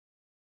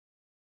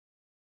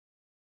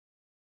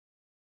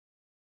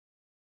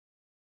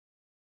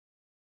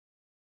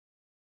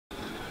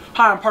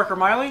Hi, I'm Parker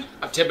Miley.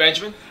 I'm Tim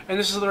Benjamin. And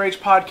this is the Rage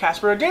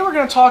Podcast, where today we're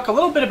going to talk a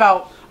little bit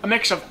about a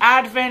mix of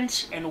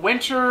Advent and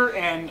winter,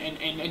 and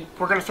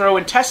we're going to throw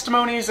in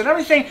testimonies and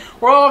everything.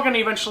 We're all going to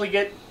eventually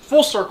get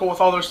full circle with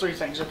all those three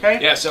things,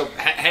 okay? Yeah, so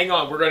hang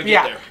on, we're going to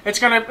get there. It's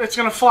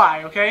gonna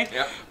fly, okay?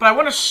 Yeah. But I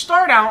want to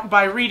start out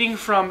by reading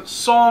from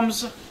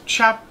Psalms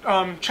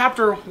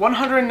chapter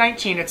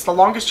 119. It's the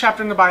longest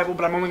chapter in the Bible,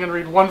 but I'm only going to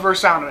read one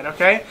verse out of it,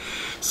 okay?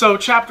 So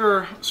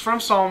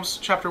from Psalms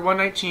chapter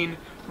 119,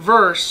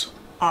 verse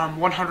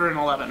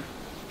 111.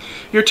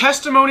 Your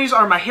testimonies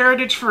are my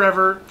heritage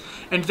forever,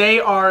 and they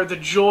are the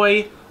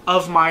joy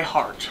of my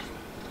heart.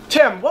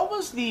 Tim, what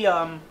was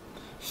the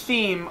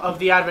theme of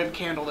the Advent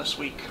candle this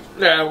week?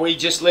 We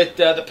just lit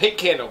the pink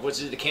candle, which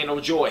is the candle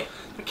of joy.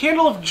 The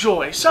candle of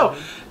joy. So,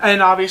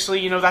 and obviously,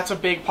 you know, that's a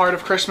big part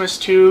of Christmas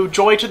too.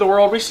 Joy to the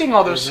world. We sing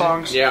all those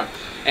songs. Yeah.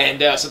 And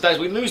sometimes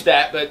we lose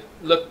that, but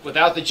look,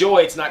 without the joy,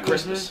 it's not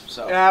Christmas.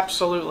 So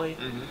Absolutely.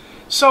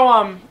 So,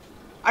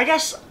 I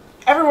guess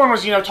everyone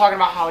was, you know, talking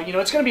about how, you know,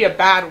 it's going to be a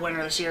bad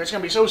winter this year. It's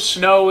going to be so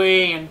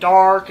snowy and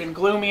dark and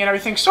gloomy and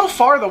everything. So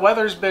far, the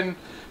weather's been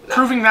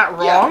proving that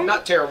wrong. Yeah,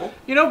 not terrible.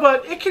 You know,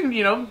 but it can,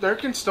 you know, there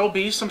can still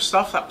be some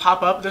stuff that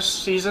pop up this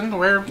season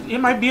where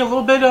it might be a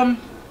little bit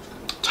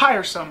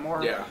tiresome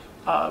or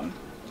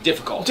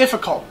difficult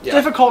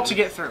to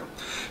get through.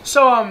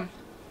 So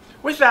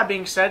with that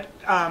being said,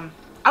 I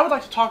would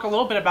like to talk a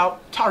little bit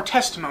about our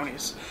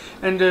testimonies,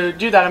 and to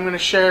do that I'm going to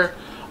share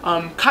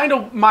kind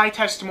of my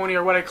testimony,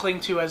 or what I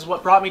cling to as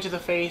what brought me to the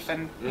faith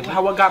and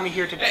what got me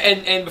here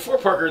today. And before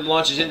Parker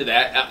launches into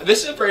that,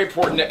 this is a very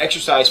important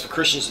exercise for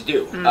Christians to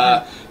do,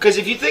 because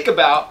if you think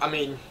about, I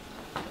mean,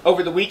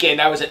 over the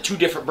weekend I was at two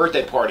different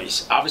birthday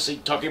parties, obviously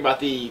talking about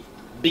the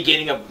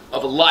beginning of a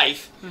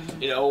life.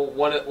 You know,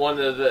 one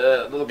of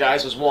the little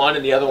guys was 1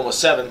 and the other one was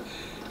 7,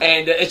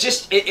 and it's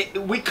just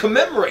we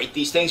commemorate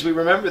these things, we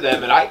remember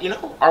them, and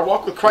our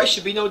walk with Christ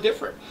should be no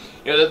different.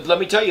 You know, let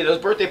me tell you, those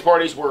birthday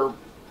parties were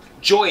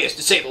joyous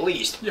to say the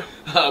least. Yeah.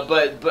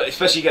 But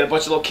especially you got a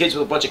bunch of little kids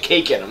with a bunch of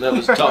cake in them. That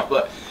was tough.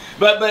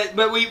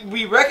 But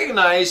we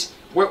recognize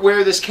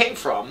where this came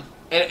from,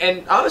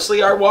 and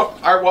honestly, our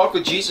walk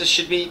with Jesus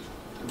should be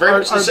very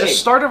much the same. The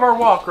start of our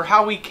walk, or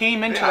how we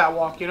came into that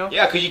walk, you know?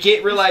 Yeah, because you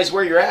can't realize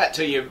where you're at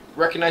till you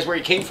recognize where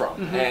you came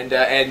from,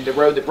 and the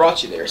road that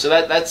brought you there. So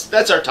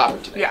that's our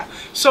topic today. Yeah.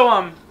 So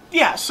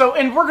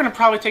and we're gonna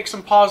probably take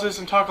some pauses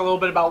and talk a little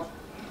bit about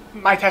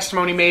my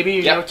testimony, maybe.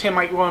 You know, Tim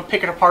might want to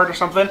pick it apart or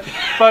something.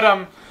 But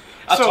I'll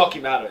talk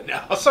him out of it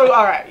now. So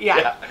all right,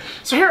 yeah.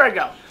 So here I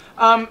go.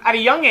 At a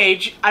young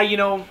age,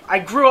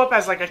 I grew up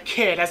as like a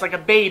kid, as like a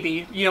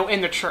baby, you know, in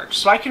the church.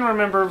 So I can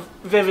remember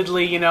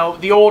vividly, you know,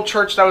 the old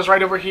church that was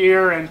right over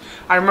here, and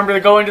I remember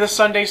going to the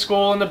Sunday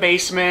school in the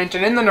basement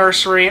and in the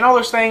nursery and all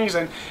those things,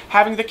 and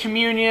having the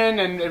communion,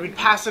 and we'd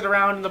pass it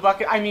around in the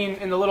bucket. I mean,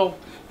 in the little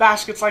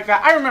baskets like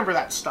that. I remember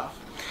that stuff.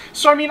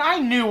 So, I mean, I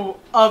knew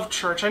of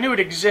church. I knew it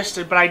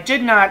existed, but I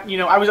did not, you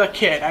know, I was a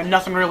kid, and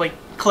nothing really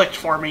clicked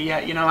for me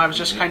yet. You know, I was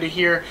just kind of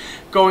here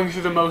going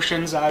through the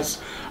motions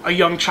as a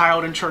young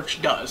child in church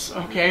does,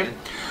 okay?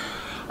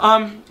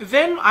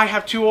 Then I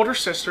have two older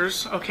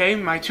sisters, okay?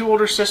 My two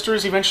older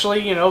sisters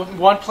eventually, you know,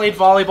 one played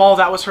volleyball,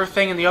 that was her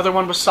thing, and the other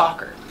one was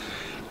soccer.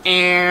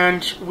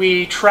 And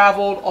we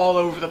traveled all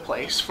over the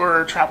place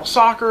for travel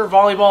soccer,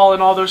 volleyball,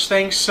 and all those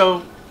things.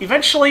 So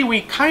eventually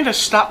we kind of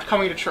stopped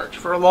coming to church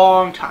for a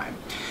long time.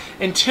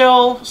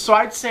 So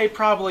I'd say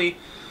probably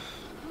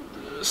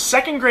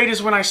 2nd grade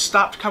is when I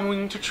stopped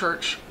coming to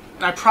church.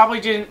 I probably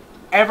didn't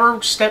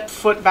ever step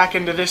foot back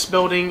into this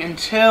building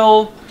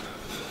until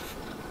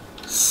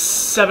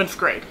 7th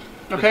grade.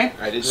 Okay?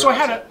 So I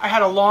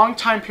had a long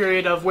time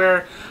period of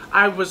where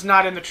I was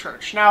not in the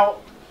church. Now,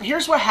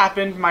 here's what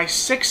happened my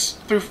 5th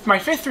through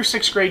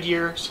 6th grade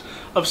years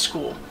of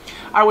school.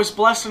 I was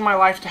blessed in my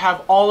life to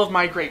have all of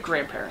my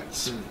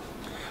great-grandparents.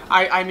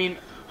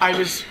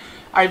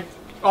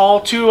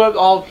 All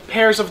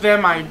pairs of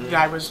them,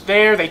 I was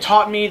there, they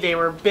taught me, they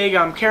were big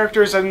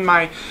characters in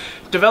my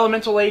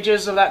developmental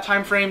ages of that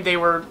time frame. They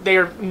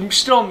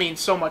still mean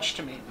so much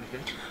to me.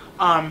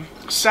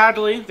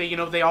 Sadly,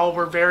 they all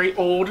were very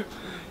old,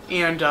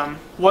 and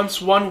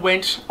once one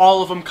went,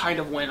 all of them kind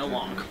of went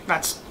along.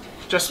 That's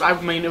just,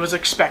 it was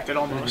expected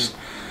almost.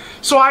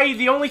 So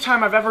the only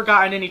time I've ever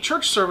gotten any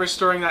church service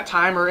during that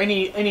time, or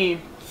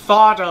any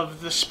thought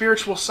of the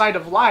spiritual side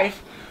of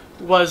life,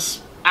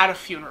 was at a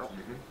funeral.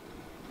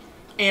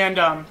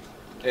 And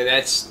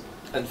that's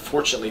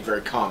unfortunately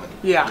very common.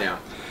 Yeah.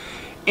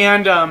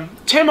 And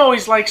Tim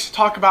always likes to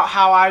talk about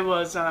how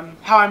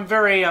I'm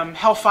very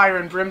hellfire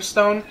and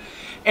brimstone,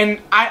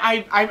 and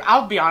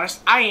I'll be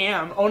honest, I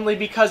am, only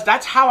because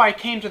that's how I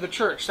came to the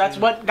church. That's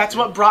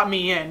what brought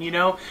me in. You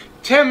know,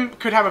 Tim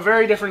could have a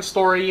very different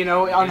story, you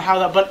know, on how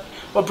that. But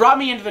what brought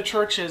me into the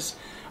church is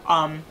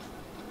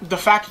the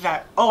fact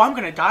that I'm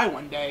going to die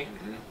one day,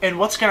 and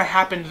what's going to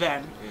happen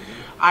then?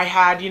 I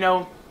had, you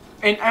know.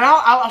 And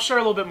I'll share a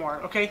little bit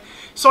more, okay?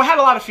 So I had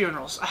a lot of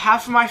funerals.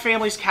 Half of my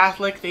family's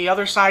Catholic, the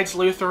other side's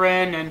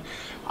Lutheran, and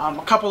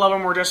a couple of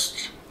them were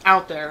just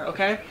out there,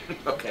 okay?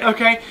 Okay.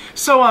 Okay,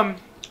 so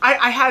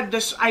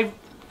I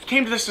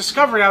came to this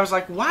discovery. I was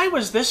like, why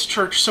was this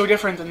church so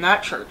different than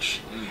that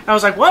church? And I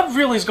was like, what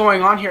really is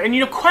going on here?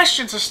 And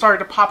questions have started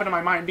to pop into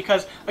my mind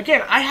because,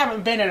 again, I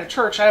haven't been in a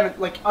church. I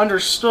haven't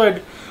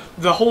understood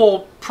the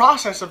whole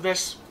process of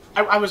this.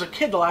 I was a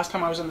kid the last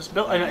time I was in this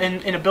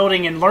in a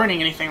building and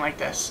learning anything like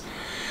this.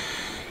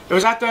 It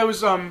was at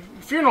those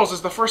funerals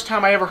is the first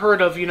time I ever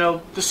heard of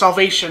the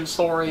salvation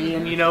story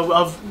and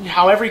of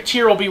how every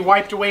tear will be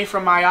wiped away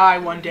from my eye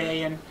one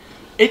day, and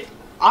it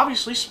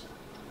obviously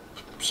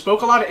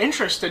spoke a lot of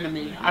interest into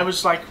me. I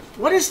was like,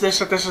 what is this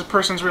that this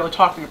person's really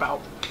talking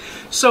about?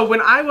 So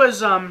when I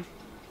was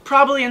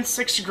probably in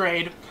 6th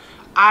grade,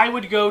 I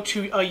would go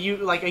to a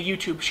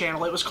YouTube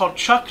channel. It was called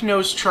Chuck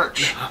Knows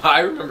Church. I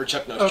remember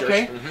Chuck Knows Church.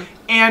 Okay,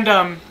 and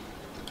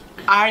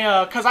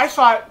because I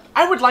thought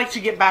I would like to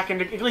get back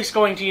into at least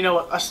going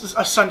to a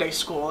Sunday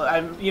school.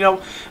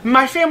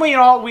 My family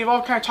and all, we've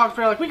all kind of talked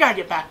about we gotta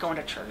get back going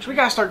to church. We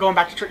gotta start going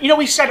back to church.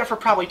 We said it for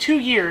probably 2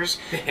 years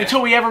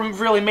until we ever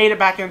really made it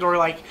back in the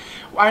door.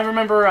 I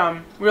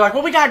remember we were like,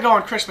 well, we gotta go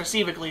on Christmas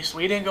Eve at least.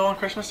 We didn't go on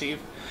Christmas Eve.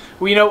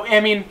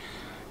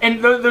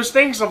 And those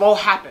things have all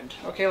happened.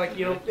 Okay,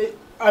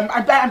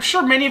 I'm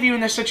sure many of you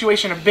in this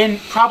situation have been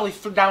probably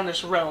down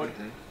this road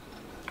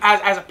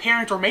as a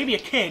parent or maybe a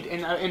kid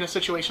in a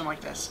situation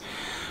like this.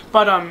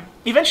 But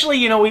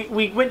eventually,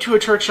 we went to a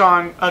church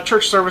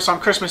service on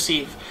Christmas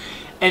Eve,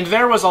 and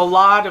there was a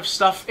lot of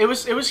stuff. It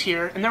was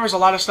here, and there was a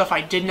lot of stuff I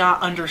did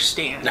not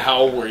understand. How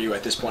old were you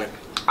at this point?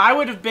 I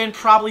would have been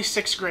probably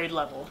 6th grade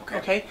level.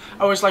 Okay,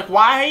 I was like,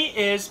 why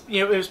is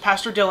it was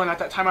Pastor Dylan at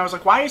that time? I was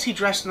like, why is he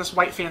dressed in this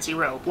white fancy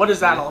robe? What is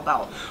that all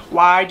about?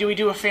 Why do we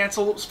do a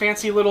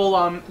fancy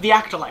little the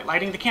acolyte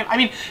lighting the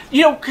candle?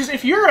 Because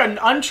if you're an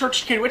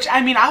unchurched kid, which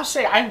I'll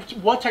say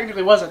what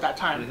technically was at that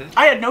time,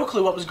 I had no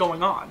clue what was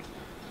going on.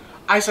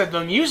 I said,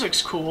 the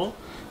music's cool.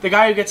 The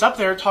guy who gets up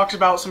there talks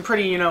about some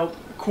pretty,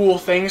 cool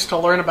things to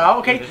learn about.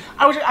 Okay,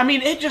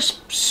 it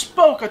just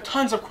spoke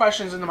tons of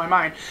questions into my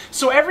mind.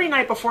 So every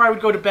night before I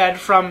would go to bed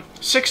from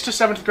 6th to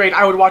 7th grade,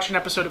 I would watch an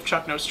episode of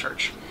Chuck Knows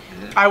Church.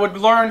 I would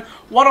learn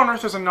what on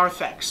earth is a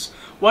narthex.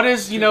 What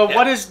is,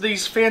 what is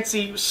these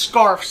fancy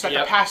scarves that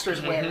the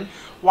pastors wear?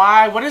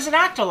 What is an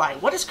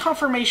acolyte? What does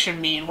confirmation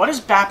mean? What is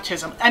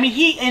baptism?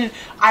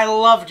 I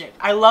loved it.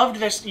 I loved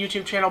this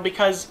YouTube channel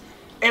because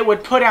it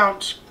would put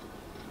out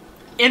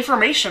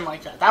information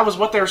like that. That was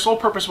what their sole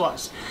purpose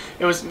was.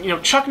 It was,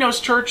 Chuck Knows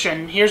Church,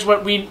 and here's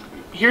what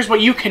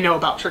you can know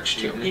about church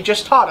too. He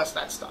just taught us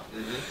that stuff.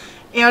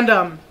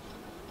 And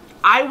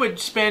I would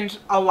spend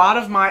a lot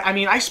of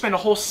I spent a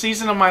whole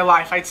season of my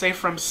life, I'd say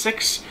from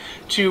 6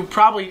 to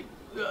probably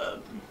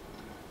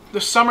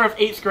the summer of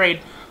 8th grade,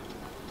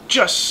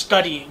 just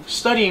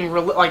studying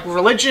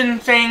religion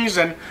things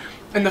and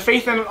the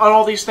faith in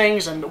all these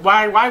things, and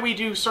why we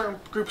do certain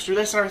groups do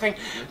this and everything.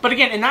 But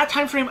again, in that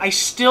time frame, I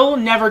still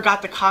never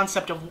got the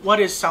concept of what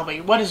is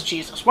salvation, what is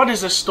Jesus, what is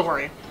this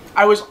story.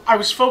 I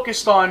was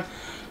focused on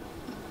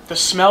the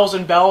smells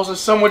and bells, as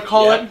some would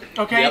call it,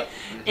 okay,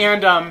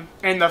 and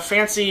the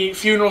fancy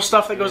funeral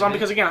stuff that goes on,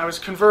 because again, I was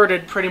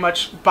converted pretty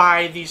much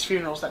by these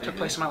funerals that took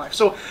place in my life.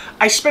 So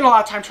I spent a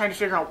lot of time trying to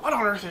figure out what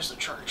on earth is the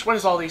church, what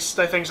is all these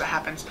things that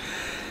happens,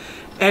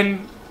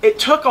 and it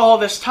took all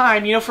this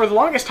time. For the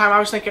longest time I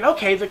was thinking,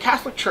 okay, the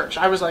Catholic Church,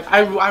 I was like,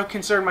 I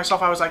considered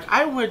myself,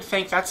 I would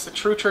think that's the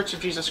true Church of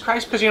Jesus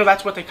Christ, because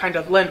that's what they kind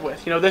of lend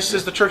with. This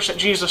is the church that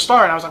Jesus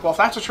started. And I was like, well, if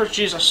that's the church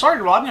Jesus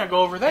started, well, I'm going to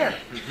go over there.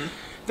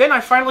 Then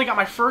I finally got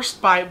my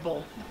first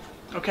Bible,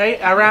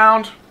 okay,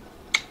 around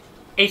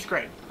 8th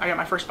grade. I got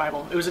my first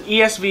Bible. It was an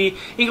ESV,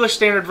 English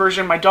Standard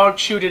Version. My dog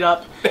chewed it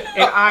up,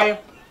 and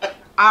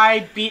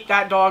I beat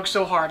that dog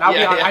so hard. I'll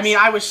be honest.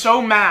 I was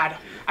so mad.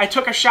 I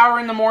took a shower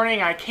in the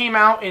morning, I came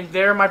out, and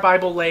there my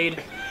Bible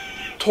laid,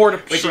 tore to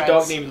shreds. Was your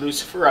dog named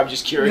Lucifer? I'm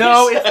just curious.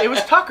 No, it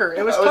was Tucker.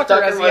 It was Tucker.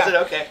 Was it?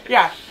 Okay.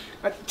 Yeah.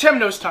 Tim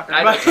knows Tucker.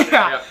 I know Tucker,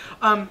 yeah.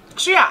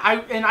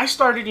 I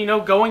started,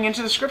 going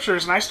into the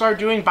scriptures, and I started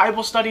doing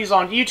Bible studies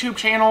on YouTube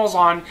channels,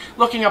 on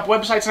looking up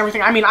websites and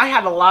everything. I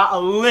had a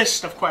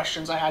list of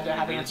questions I had to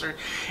have answered,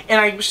 and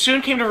I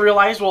soon came to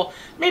realize, well,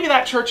 maybe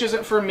that church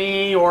isn't for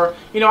me, or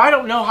I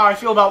don't know how I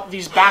feel about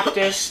these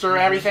Baptists or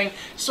everything.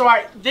 So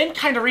I then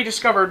kind of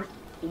rediscovered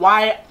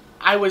why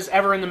I was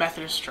ever in the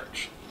Methodist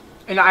Church,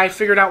 and I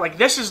figured out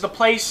this is the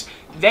place.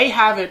 They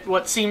have it,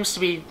 what seems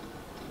to be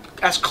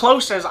as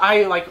close as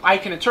I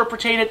can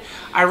interpretate it.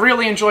 I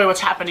really enjoy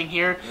what's happening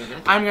here.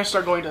 I'm going to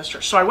start going to this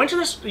church. So I went to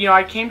this,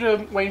 I came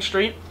to Wayne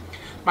Street.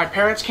 My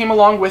parents came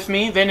along with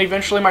me. Then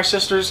eventually my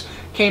sisters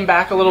came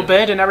back a little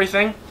bit and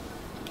everything.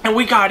 And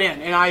we got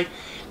in. And I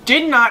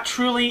did not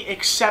truly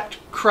accept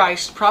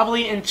Christ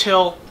probably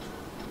until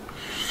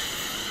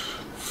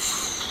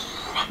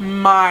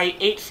my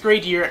 8th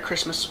grade year at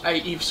Christmas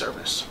Eve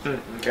service.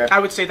 Okay. I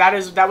would say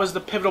that was the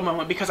pivotal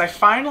moment, because I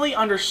finally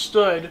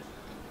understood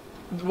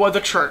the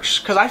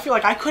church, because I feel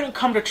like I couldn't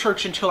come to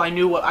church until I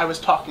knew what I was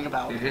talking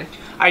about.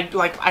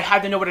 I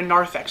had to know what a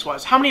narthex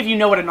was. How many of you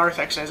know what a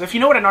narthex is? If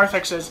you know what a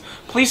narthex is,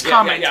 please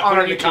comment on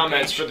our YouTube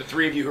comments page. For the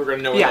 3 of you who are going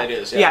to know what that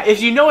is. Yeah,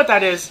 if you know what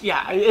that is,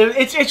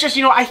 it's just,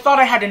 I thought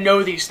I had to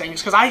know these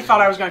things, because I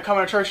thought I was going to come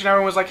to church and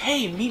everyone was like,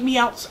 hey, meet me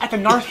out at the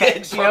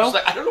narthex,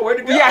 Like, I don't know where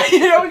to go.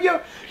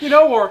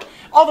 Yeah, or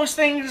all those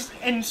things.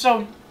 And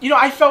so,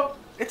 I felt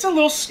it's a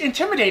little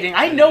intimidating.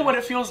 I know what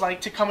it feels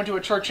like to come into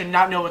a church and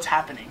not know what's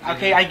happening.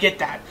 Okay, I get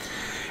that.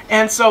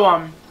 And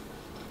so,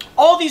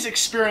 all these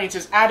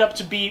experiences add up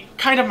to be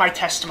kind of my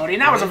testimony.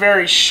 And that was a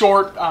very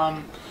short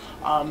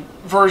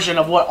version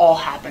of what all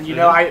happened.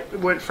 I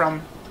went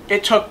from,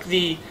 it took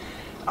the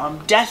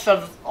death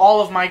of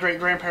all of my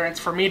great-grandparents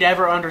for me to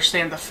ever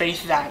understand the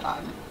faith that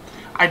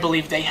I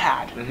believe they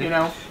had,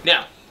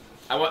 Now,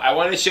 I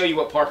want to show you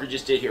what Parker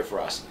just did here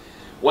for us.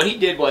 What he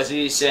did was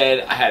he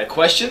said, I had a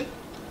question,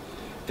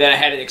 then I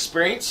had an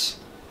experience,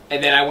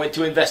 and then I went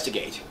to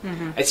investigate.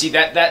 And see,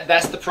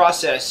 that's the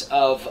process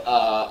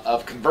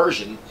of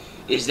conversion,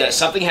 is that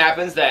something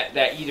happens that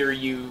either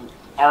you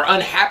are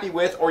unhappy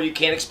with or you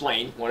can't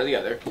explain, one or the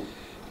other,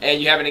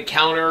 and you have an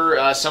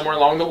encounter somewhere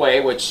along the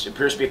way, which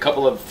appears to be a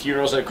couple of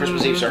funerals and a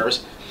Christmas Eve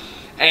service,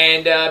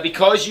 and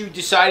because you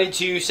decided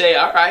to say,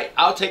 all right,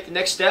 I'll take the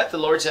next step, the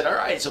Lord said, all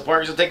right, so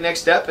Parker's will take the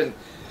next step, and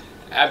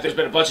there's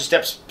been a bunch of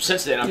steps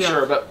since then, I'm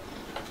sure,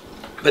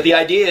 but the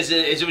idea is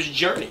it was a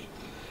journey.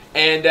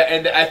 And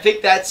I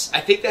think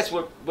that's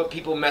what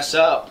people mess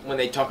up when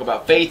they talk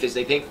about faith, is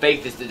they think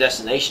faith is the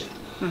destination.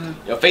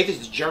 Faith is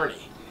the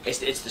journey. It's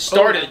the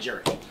start of the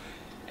journey.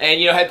 And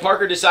had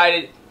Parker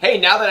decided, hey,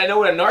 now that I know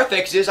what a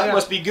narthex is, I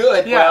must be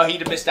good. Well,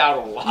 he'd have missed out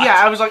on a lot. Yeah,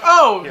 I was like,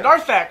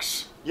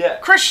 narthex. Yeah.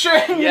 Christian.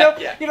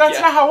 That's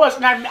not how it was.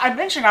 And I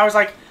mentioned, I was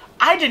like,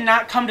 I did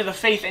not come to the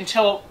faith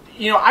until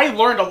I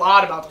learned a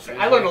lot about the faith.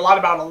 I learned a lot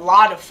about a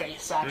lot of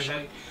faiths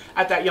actually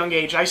at that young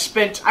age. I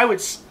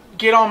would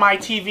get on my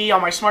TV,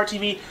 on my smart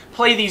TV,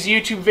 play these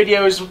YouTube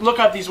videos, look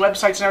up these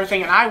websites and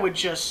everything, and I would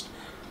just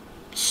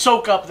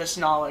soak up this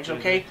knowledge,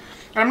 okay?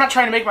 And I'm not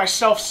trying to make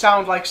myself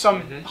sound like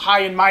some high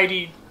and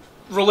mighty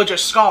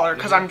religious scholar,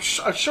 because I'm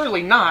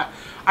surely not.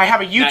 I have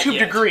a YouTube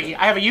degree.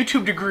 I have a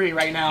YouTube degree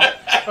right now,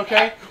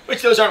 okay?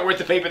 Which those aren't worth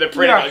the paper they're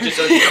printed on. Just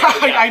so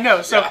I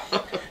know.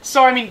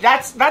 So I mean,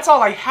 that's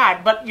all I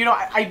had. But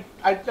I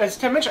as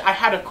Tim mentioned, I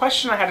had a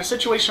question, I had a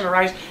situation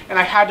arise, and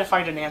I had to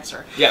find an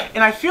answer. Yeah.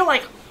 And I feel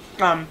like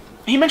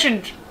he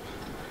mentioned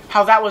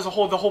how that was the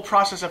whole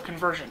process of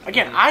conversion.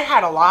 Again, I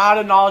had a lot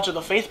of knowledge of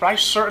the faith, but I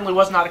certainly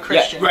was not a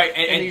Christian. Yeah, right.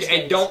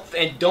 And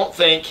don't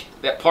think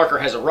that Parker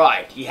has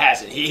arrived. He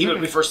hasn't. He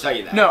would be first to tell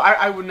you that. No,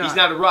 I would not. He's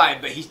not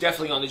arrived, but he's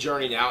definitely on the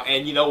journey now.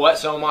 And you know what?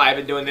 So am I. I've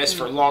been doing this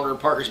for longer than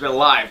Parker's been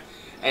alive.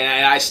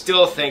 And I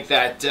still think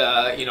that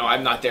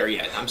I'm not there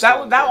yet.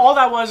 All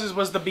that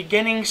was the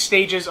beginning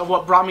stages of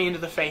what brought me into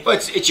the faith.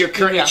 But it's your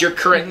current. It's your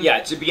current.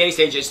 It's the beginning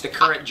stage. It's the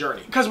current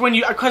journey. Because when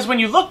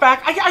you look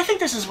back, I think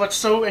this is what's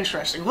so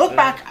interesting. Look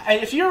back.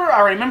 If you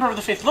are a member of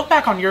the faith, look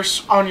back on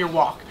your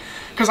walk.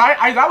 Because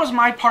that was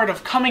my part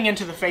of coming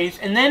into the faith,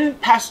 and then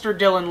Pastor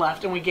Dylan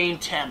left, and we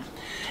gained Tim.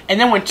 And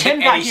then when Tim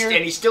got here,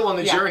 and he's still on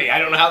the journey. I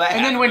don't know how that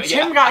happened. And then when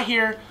Tim got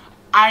here,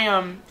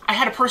 I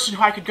had a person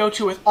who I could go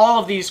to with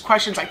all of these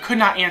questions I could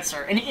not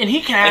answer, and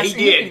he can ask.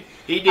 He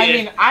did. I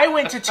mean, I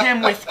went to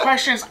Tim with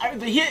questions.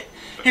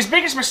 His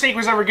biggest mistake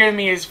was ever giving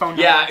me his phone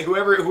number. Yeah,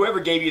 whoever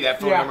gave you that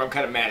phone number, I'm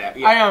kind of mad at.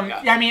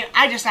 I mean,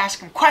 I just asked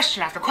him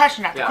question after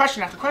question after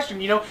question after question,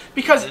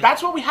 because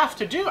that's what we have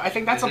to do. I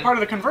think that's a part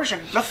of the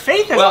conversion. The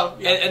faith is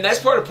and that's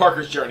part of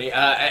Parker's journey.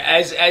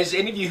 As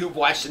any of you who've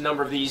watched a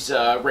number of these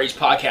Rage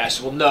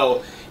podcasts will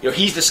know,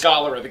 he's the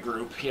scholar of the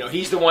group.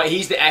 He's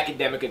the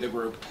academic of the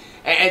group.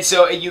 And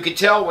so you can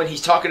tell when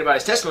he's talking about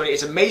his testimony,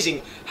 it's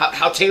amazing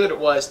how tailored it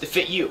was to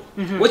fit you,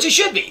 which it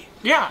should be.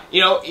 Yeah. We're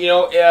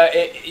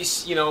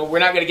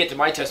not going to get to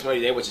my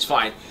testimony today, which is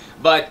fine.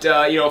 But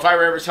if I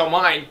were ever to tell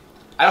mine,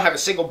 I don't have a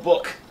single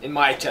book in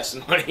my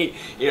testimony.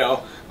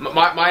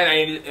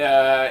 Mine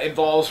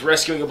involves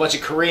rescuing a bunch of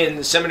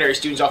Korean seminary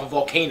students off a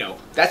volcano.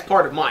 That's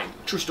part of mine.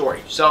 True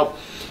story. So,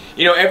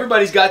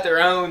 everybody's got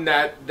their own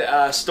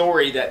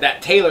story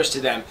that tailors to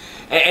them.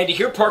 And to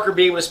hear Parker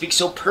be able to speak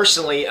so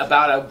personally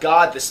about a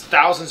God that's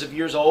thousands of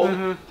years old,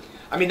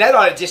 I mean, that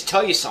ought to just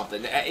tell you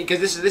something. Because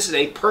this is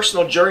a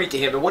personal journey to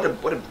him, and what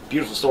a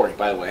beautiful story,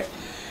 by the way.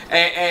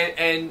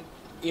 And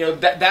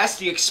that's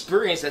the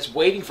experience that's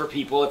waiting for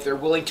people if they're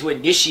willing to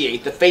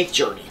initiate the faith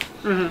journey.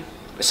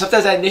 But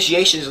sometimes that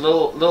initiation is a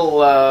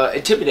little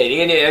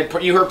intimidating. And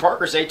you heard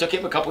Parker say it took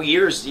him a couple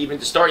years even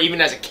to start, even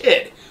as a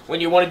kid,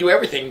 when you want to do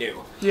everything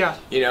new. Yeah.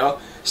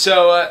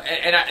 So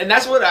and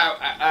that's what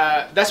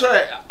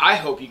I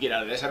hope you get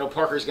out of this. I know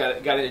Parker's got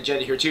an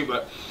agenda here too,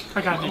 but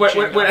I got an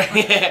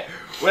agenda.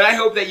 What I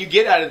hope that you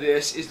get out of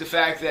this is the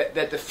fact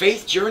that the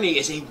faith journey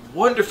is a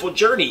wonderful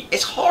journey.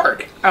 It's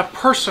hard. A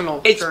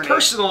personal journey. It's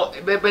personal,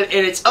 but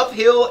it's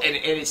uphill and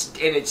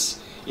it's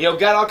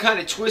got all kind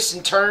of twists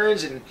and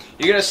turns, and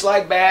you're going to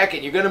slide back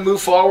and you're going to move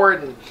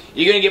forward, and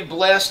you're going to get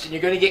blessed and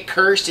you're going to get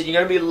cursed and you're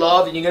going to be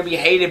loved and you're going to be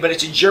hated, but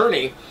it's a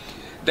journey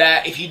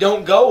that if you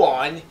don't go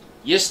on,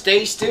 you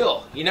stay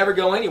still. You never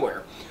go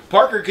anywhere.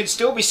 Parker could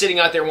still be sitting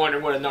out there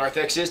wondering what a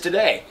narthex is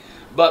today.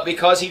 But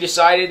because he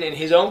decided in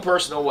his own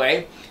personal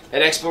way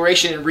that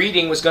exploration and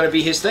reading was going to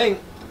be his thing,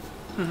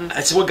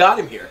 that's what got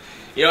him here.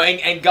 You know,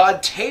 and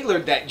God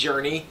tailored that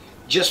journey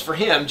just for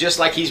him, just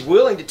like he's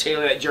willing to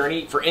tailor that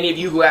journey for any of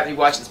you who happen to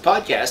watch this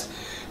podcast,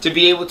 to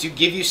be able to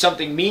give you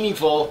something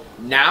meaningful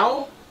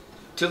now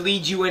to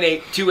lead you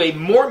to a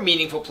more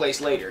meaningful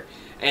place later.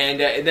 And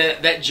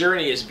that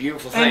journey is a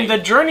beautiful thing. And the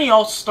journey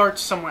all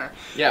starts somewhere.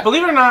 Yeah.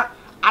 Believe it or not,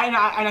 and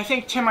I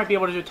think Tim might be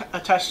able to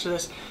attest to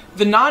this,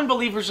 the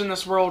non-believers in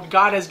this world,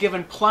 God has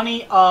given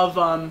plenty of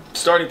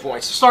starting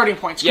points. Starting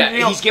points. Yeah, You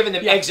know, he's given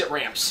them exit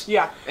ramps.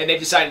 Yeah. And they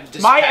decided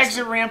to My pass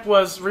exit them. ramp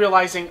was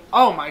realizing,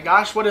 oh my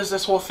gosh, what is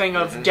this whole thing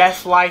of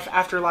death, life,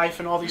 afterlife,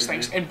 and all these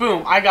things? And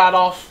boom, I got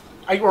off,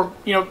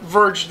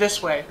 verged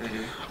this way.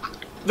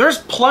 There's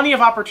plenty of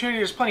opportunity,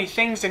 there's plenty of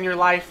things in your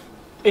life,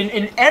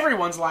 in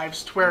everyone's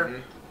lives, to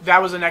where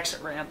that was an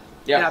exit ramp.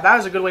 Yeah, that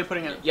is a good way of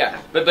putting it. Yeah,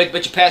 but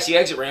you pass the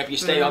exit ramp, you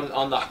stay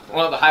on the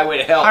highway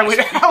to hell. Highway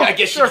to hell. I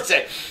guess you could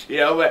say. You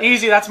know, but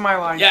easy. That's my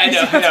line.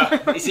 yeah,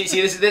 I know.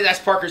 See, that's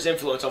Parker's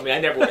influence on me. I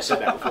never would have said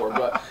that before,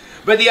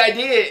 but the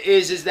idea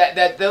is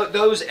that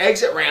those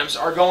exit ramps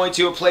are going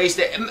to a place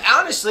that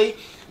honestly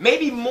may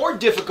be more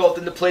difficult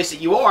than the place that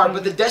you are,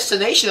 but the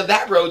destination of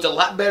that road's a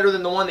lot better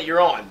than the one that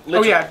you're on.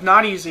 Literally. Oh yeah,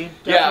 not easy.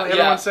 Definitely. Yeah,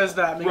 Everyone says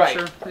that. Make right.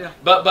 Sure. Yeah.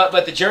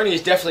 But the journey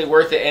is definitely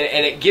worth it,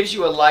 and it gives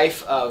you a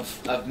life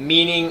of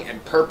meaning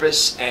and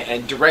purpose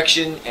and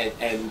direction,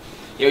 and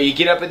you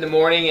get up in the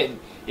morning and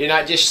you're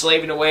not just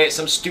slaving away at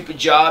some stupid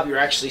job. You're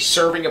actually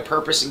serving a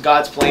purpose in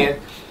God's plan.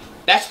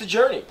 That's the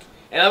journey.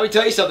 And let me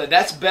tell you something.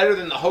 That's better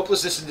than the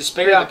hopelessness and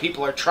despair that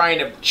people are trying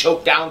to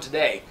choke down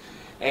today.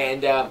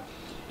 And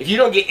if you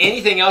don't get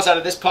anything else out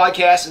of this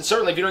podcast, and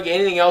certainly if you don't get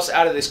anything else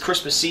out of this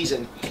Christmas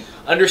season,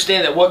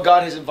 understand that what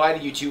God has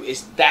invited you to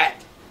is that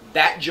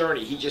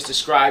journey he just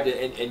described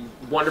in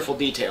wonderful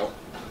detail.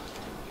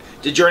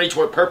 The journey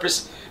toward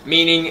purpose,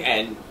 meaning,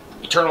 and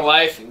eternal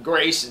life, and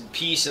grace, and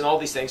peace, and all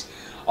these things.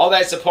 All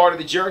that's a part of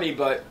the journey,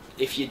 but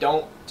if you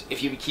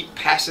keep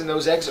passing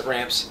those exit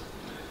ramps,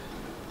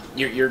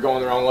 you're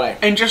going the wrong way.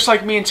 And just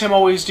like me and Tim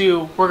always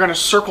do, we're going to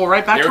circle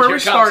right back to where we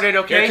started,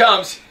 okay? Here it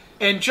comes.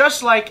 And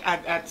just like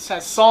at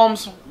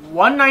Psalms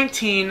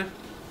 119,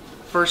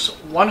 verse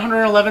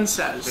 111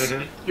 says,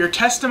 your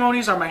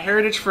testimonies are my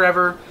heritage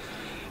forever,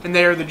 and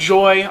they are the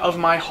joy of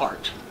my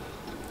heart.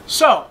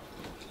 So,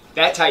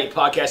 that's how you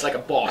podcast like a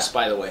boss,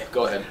 by the way.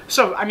 Go ahead.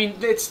 So, I mean,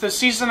 it's the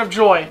season of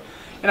joy.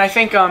 And I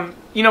think,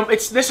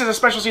 this is a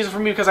special season for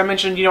me because I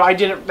mentioned,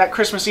 that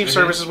Christmas Eve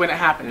service is when it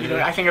happened.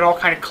 I think it all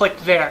kind of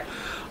clicked there.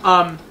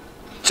 All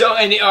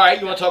right,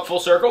 you want to talk full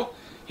circle?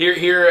 Here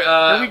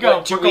we go.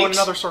 What, 2 We're weeks? going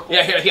another circle.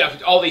 Yeah,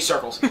 all these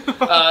circles.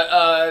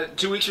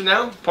 2 weeks from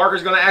now,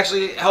 Parker's going to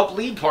actually help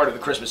lead part of the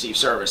Christmas Eve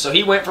service. So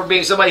he went from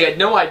being somebody who had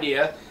no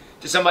idea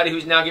to somebody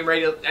who's now getting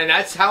ready to, and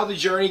that's how the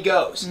journey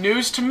goes.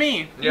 News to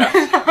me.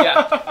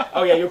 Yeah.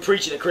 Oh yeah, you're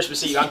preaching at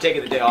Christmas Eve. I'm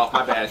taking the day off.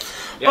 My bad.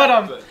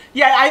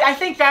 Yeah, I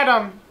think that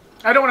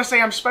I don't want to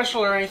say I'm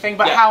special or anything,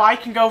 but how I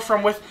can go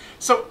from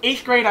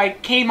 8th grade, I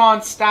came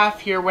on staff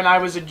here when I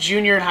was a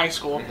junior in high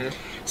school.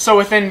 So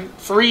within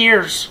 3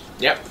 years.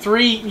 Yep.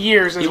 3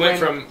 years. He went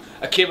from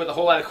a kid with a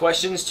whole lot of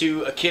questions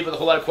to a kid with a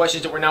whole lot of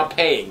questions that we're now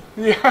paying.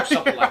 Yeah. Or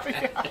something like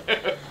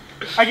that.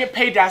 I get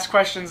paid to ask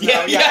questions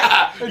now. Instead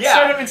of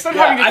having to text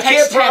him. I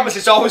can't promise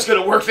it's always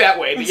going to work that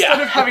way. But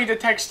instead of having to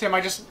text him,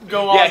 I just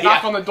go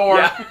knock on the door.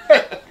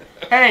 Yeah.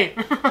 Hey.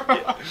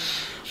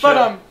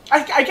 But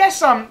I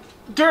guess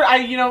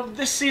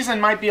this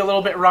season might be a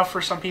little bit rough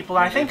for some people.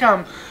 I think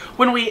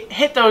when we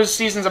hit those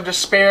seasons of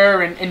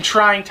despair and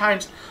trying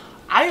times,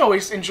 I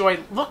always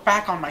look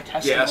back on my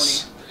testimony.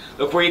 Yes.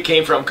 Look where you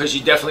came from, because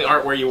you definitely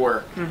aren't where you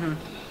were.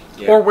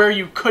 Yeah. Or where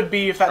you could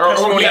be if that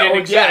testimony didn't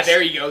exist. Yeah,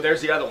 there you go.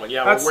 There's the other one.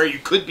 Yeah, or where you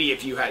could be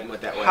if you hadn't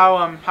went that way.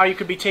 How you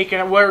could be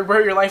taken,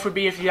 where your life would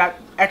be if you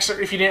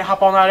didn't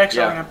hop on that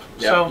exit ramp.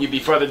 Yeah, so you'd be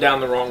further down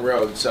the wrong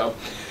road. So,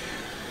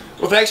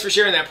 well, thanks for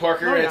sharing that,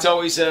 Parker. Oh, yeah. It's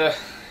always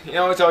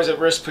it's always a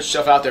risk to put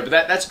stuff out there, but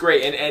that's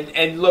great.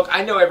 And look,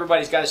 I know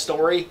everybody's got a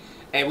story,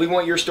 and we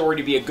want your story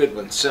to be a good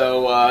one.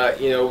 So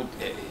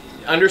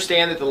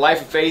understand that the life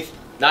of faith,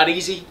 not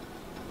easy,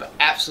 but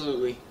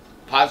absolutely,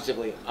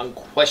 positively,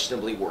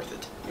 unquestionably worth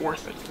it.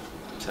 Worth it.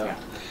 So,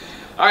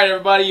 all right,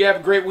 everybody, you have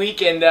a great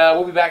week, and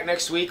we'll be back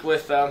next week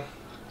with,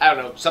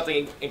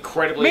 something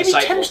incredibly maybe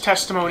insightful. Tim's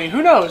testimony.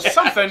 Who knows?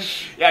 Something.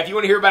 Yeah, if you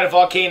want to hear about a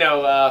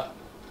volcano,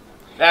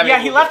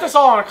 he left us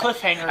all on a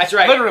cliffhanger. That's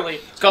right. Literally.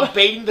 It's called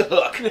baiting the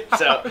hook.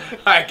 So, all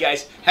right,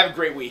 guys, have a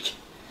great week.